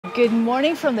Good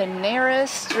morning from the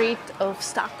nearest street of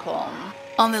Stockholm.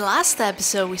 On the last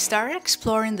episode, we started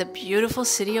exploring the beautiful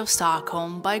city of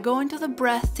Stockholm by going to the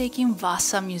breathtaking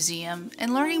Vasa Museum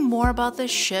and learning more about the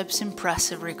ship's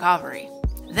impressive recovery.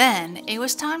 Then, it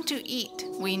was time to eat.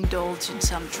 We indulged in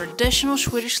some traditional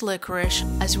Swedish licorice,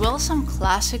 as well as some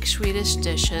classic Swedish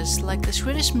dishes like the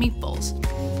Swedish meatballs.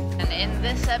 And in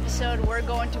this episode, we're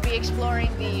going to be exploring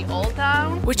the Old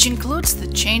Town, which includes the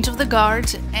change of the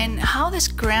guards and how this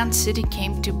grand city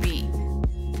came to be.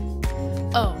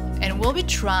 Oh, and we'll be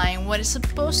trying what is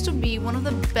supposed to be one of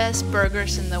the best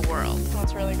burgers in the world.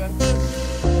 That's really good.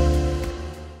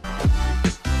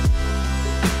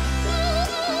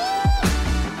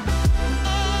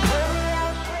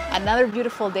 Another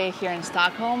beautiful day here in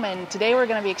Stockholm, and today we're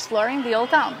going to be exploring the Old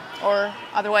Town, or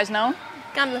otherwise known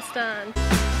Gamla Stan.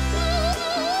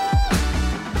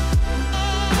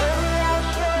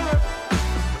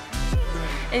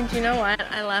 And you know what?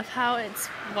 I love how it's,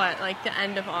 like the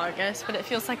end of August, but it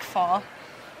feels like fall.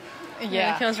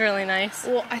 Yeah. It feels really nice.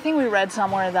 Well, I think we read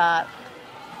somewhere that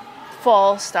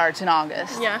fall starts in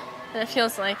August. Yeah, and it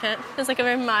feels like it. It's like a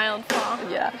very mild fall.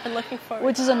 Yeah. I've been looking forward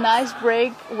Which is a nice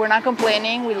break. We're not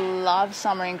complaining. We love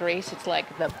summer in Greece. It's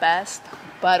like the best.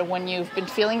 But when you've been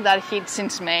feeling that heat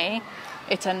since May,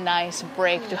 it's a nice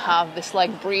break to have this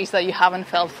like breeze that you haven't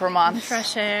felt for months.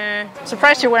 Fresh air.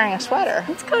 Surprised you're wearing a sweater.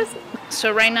 It's cozy.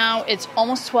 So right now it's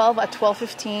almost 12 at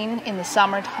 12:15 in the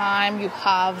summertime. You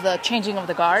have the changing of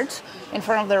the guards in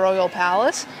front of the Royal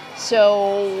Palace.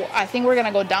 So I think we're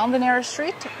gonna go down the narrow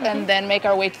street and then make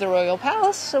our way to the Royal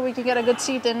Palace so we can get a good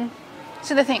seat and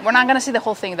see the thing. We're not gonna see the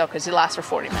whole thing though because it lasts for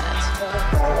 40 minutes.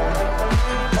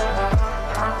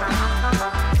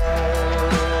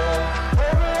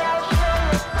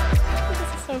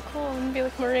 Be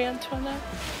like Maria and Olivia.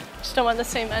 Just don't want the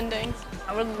same ending.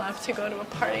 I would love to go to a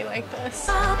party like this.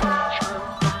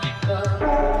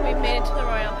 We've made it to the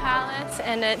Royal Palace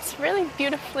and it's really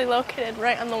beautifully located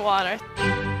right on the water.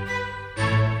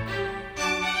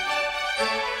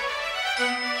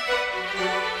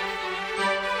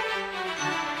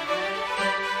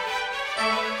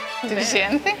 Did you see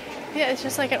anything? Yeah, it's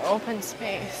just like an open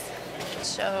space.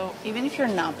 So even if you're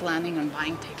not planning on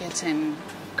buying tickets and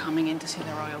coming in to see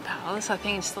the Royal Palace, I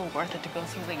think it's still worth it to go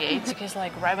through the gates because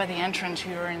like right by the entrance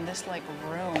you're in this like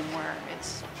room where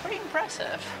it's pretty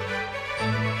impressive.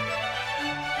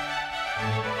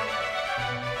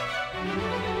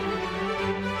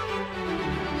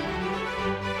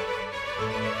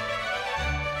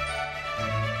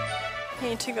 I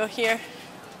need to go here.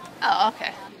 Oh,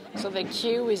 okay. So the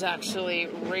queue is actually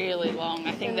really long.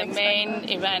 I think the main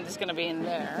event is going to be in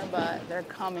there, but they're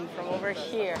coming from over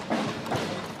here.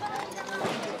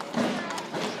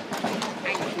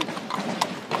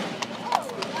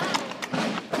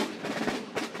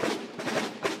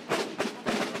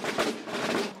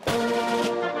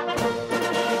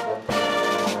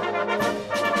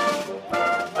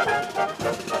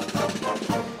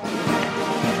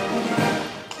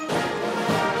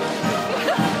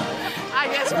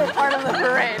 We're part of the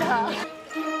parade, huh?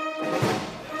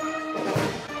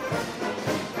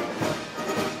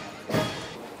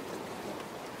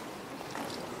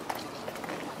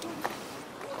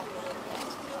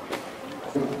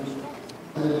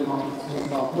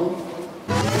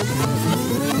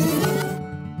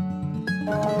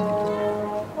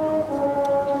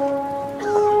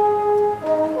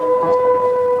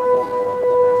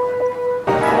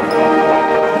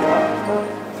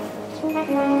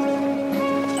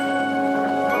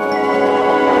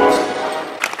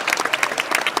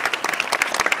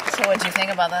 What do you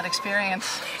think about that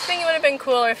experience? I think it would have been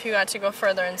cooler if you got to go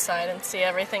further inside and see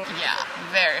everything. Yeah,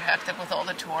 very hectic with all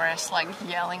the tourists like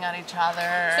yelling at each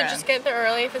other. So just get there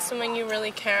early if it's something you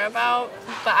really care about.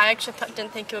 But I actually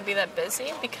didn't think it would be that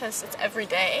busy because it's every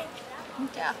day.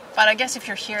 Yeah, but I guess if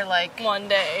you're here like one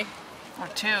day or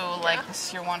two, like this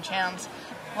is your one chance.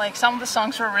 Like some of the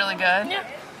songs were really good. Yeah.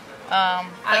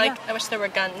 I wish there were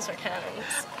guns or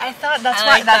cannons. I thought that's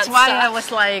why I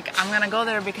was like, I'm gonna go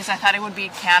there because I thought it would be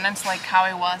cannons like how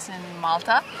it was in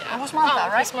Malta. Yeah. It was Malta,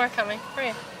 right? There's more coming.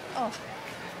 Hurry. Oh,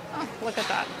 look at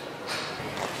that.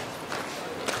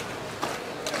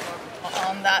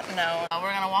 On that note,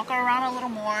 we're gonna walk around a little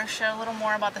more, share a little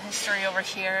more about the history over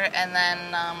here, and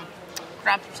then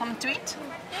grab something to eat.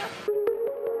 Yeah.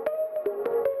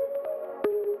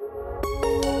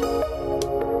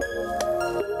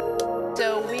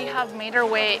 have made our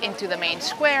way into the main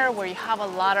square where you have a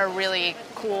lot of really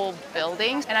cool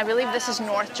buildings. And I believe this is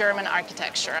North German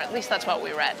architecture, at least that's what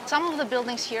we read. Some of the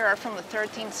buildings here are from the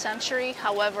 13th century.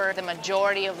 However, the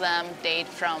majority of them date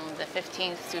from the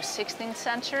 15th to 16th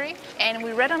century. And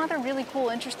we read another really cool,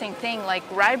 interesting thing, like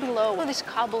right below these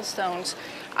cobblestones,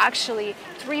 actually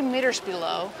 3 meters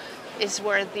below, is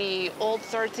where the old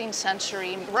 13th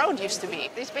century road used to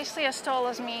be. It's basically as tall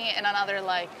as me and another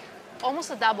like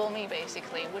almost a double me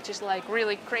basically, which is like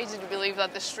really crazy to believe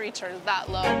that the streets are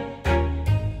that low.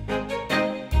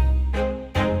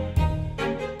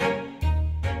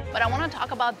 But I want to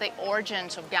talk about the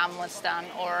origins of Gamla Stan,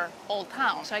 or Old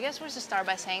Town. So I guess we should start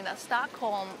by saying that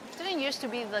Stockholm didn't used to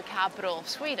be the capital of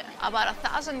Sweden. About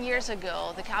 1,000 years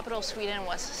ago, the capital of Sweden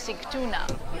was Sigtuna.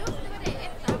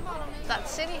 That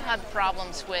city had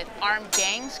problems with armed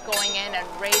gangs going in and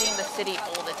raiding the city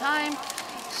all the time.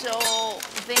 So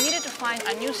they needed to find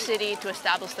a new city to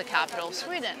establish the capital of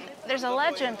Sweden. There's a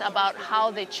legend about how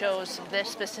they chose this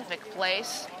specific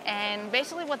place. And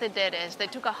basically what they did is they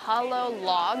took a hollow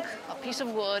log, a piece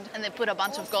of wood, and they put a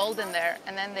bunch of gold in there,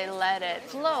 and then they let it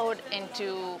float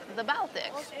into the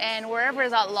Baltic. And wherever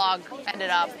that log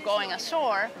ended up going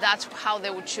ashore, that's how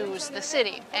they would choose the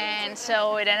city. And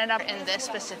so it ended up in this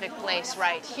specific place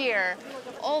right here.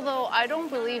 Although I don't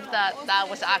believe that that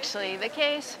was actually the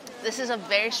case. This is a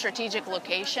very strategic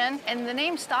location, and the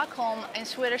name Stockholm in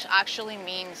Swedish actually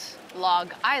means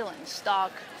log island.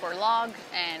 Stock for log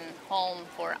and holm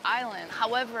for island.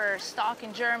 However, stock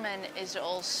in German is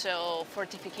also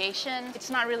fortification.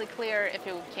 It's not really clear if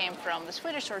it came from the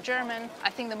Swedish or German. I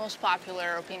think the most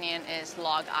popular opinion is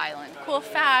log island. Cool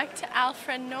fact,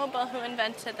 Alfred Nobel, who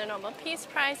invented the Nobel Peace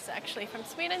Prize, is actually from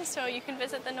Sweden, so you can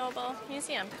visit the Nobel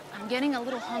Museum. I'm getting a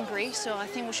little hungry, so I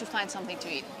think we should find something to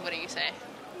eat. What do you say?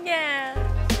 Yeah.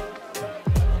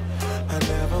 I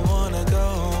never wanna go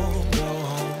home.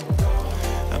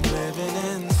 I'm living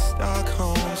in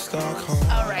Stockholm.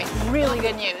 All right, really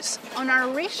good news. On our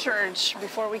research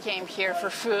before we came here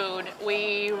for food,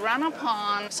 we ran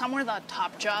upon somewhere that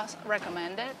Top Jaws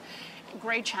recommended.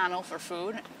 Great channel for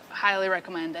food, highly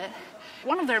recommend it.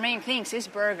 One of their main things is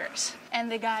burgers.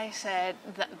 And the guy said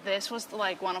that this was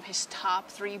like one of his top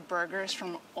 3 burgers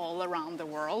from all around the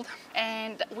world.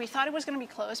 And we thought it was gonna be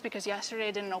closed because yesterday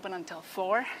it didn't open until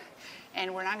 4.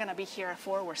 And we're not gonna be here at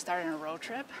 4, we're starting a road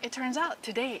trip. It turns out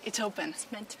today it's open. It's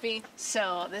meant to be.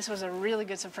 So this was a really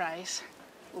good surprise.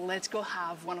 Let's go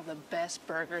have one of the best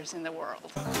burgers in the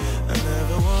world. I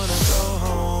never wanna go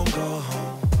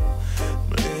home.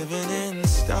 Living in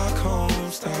Stockholm.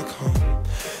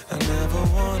 I never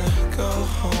wanna go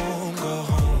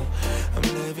home. I'm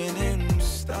living in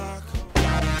Stockholm.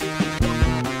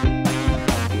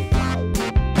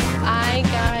 I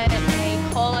got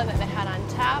a cola that they had on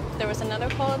tap. There was another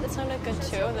cola that sounded good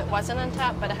too that wasn't on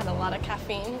tap, but it had a lot of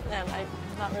caffeine, and I'm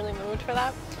not really moved for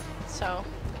that. So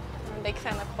I'm a big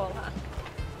fan of cola.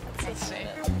 Let's see.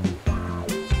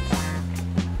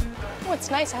 Oh, it's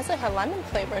nice. It has like a lemon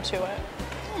flavor to it.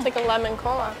 It's like a lemon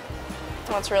cola.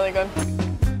 Oh, it's really good. I'm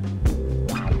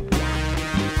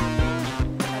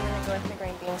gonna go with the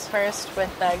green beans first with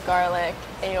the garlic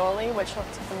aioli, which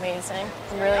looks amazing.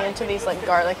 I'm really into these like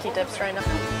garlicky dips right now.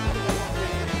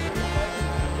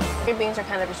 Green beans are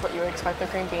kind of just what you would expect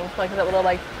with green beans, like that little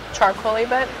like charcoaly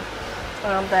bit.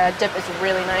 The dip is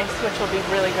really nice, which will be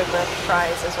really good with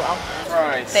fries as well.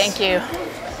 Fries. Thank you.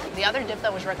 The other dip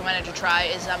that was recommended to try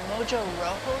is a mojo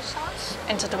rojo sauce.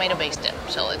 And it's a tomato-based dip,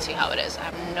 so let's see how it is. I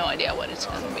have no idea what it's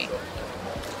gonna be.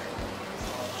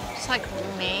 It's like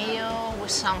mayo with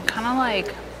some kind of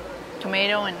like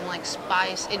tomato and like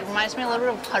spice. It reminds me a little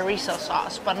bit of harissa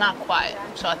sauce, but not quite.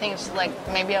 So I think it's like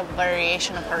maybe a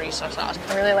variation of harissa sauce.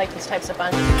 I really like these types of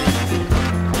buns.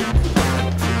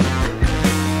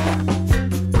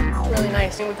 Really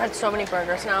nice. We've had so many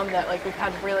burgers now that like we've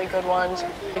had really good ones.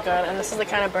 Really good. And this is the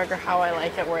kind of burger how I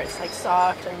like it, where it's like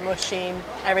soft and mushy.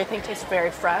 Everything tastes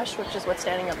very fresh, which is what's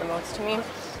standing out the most to me.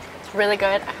 It's really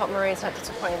good. I hope Maria's not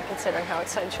disappointed considering how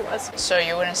excited she was. So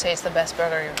you wouldn't say it's the best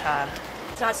burger you've had?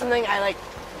 It's not something I like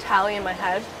tally in my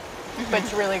head, but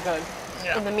it's really good.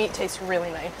 Yeah. And the meat tastes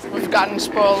really nice. We've gotten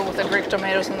spoiled with the Greek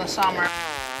tomatoes in the summer.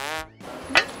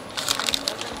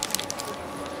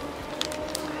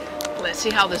 Let's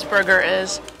see how this burger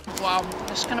is. Wow,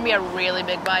 this is gonna be a really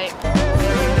big bite.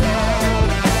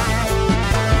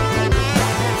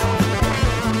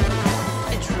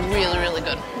 It's really, really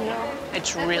good. Yeah.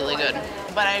 It's really good.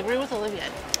 But I agree with Olivia.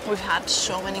 We've had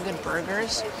so many good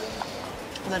burgers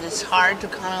that it's hard to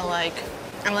kind of like,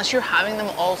 unless you're having them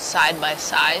all side by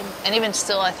side, and even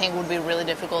still I think would be really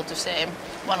difficult to say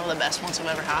one of the best ones I've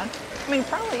ever had. mean,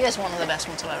 probably is one of the best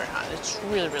ones I've ever had. It's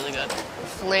really, really good. The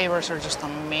flavors are just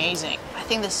amazing. I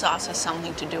think the sauce has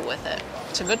something to do with it.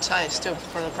 It's a good size too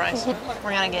for the price.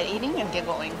 We're gonna get eating and get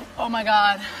going. Oh my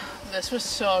God, this was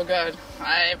so good.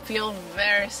 I feel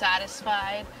very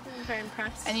satisfied. I'm very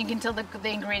impressed. And you can tell the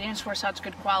ingredients were such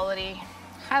good quality.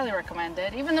 Highly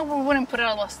recommended. Even though we wouldn't put it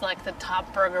as like the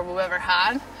top burger we've ever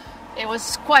had, it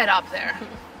was quite up there,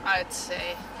 I'd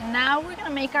say. Now we're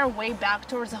gonna make our way back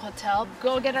towards the hotel,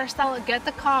 go get our stuff, get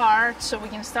the car so we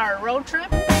can start a road trip.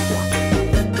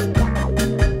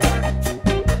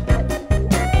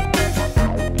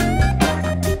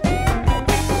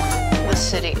 The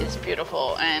city is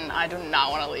beautiful and I do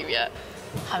not want to leave yet.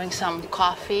 Having some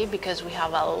coffee because we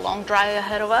have a long drive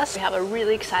ahead of us. We have a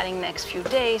really exciting next few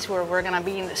days where we're gonna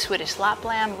be in the Swedish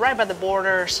Lapland, right by the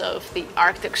borders of the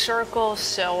Arctic Circle.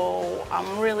 So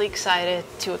I'm really excited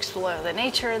to explore the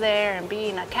nature there and be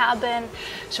in a cabin.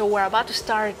 So we're about to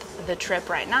start the trip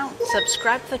right now.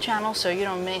 Subscribe to the channel so you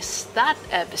don't miss that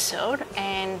episode.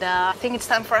 And I think it's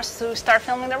time for us to start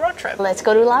filming the road trip. Let's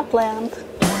go to Lapland.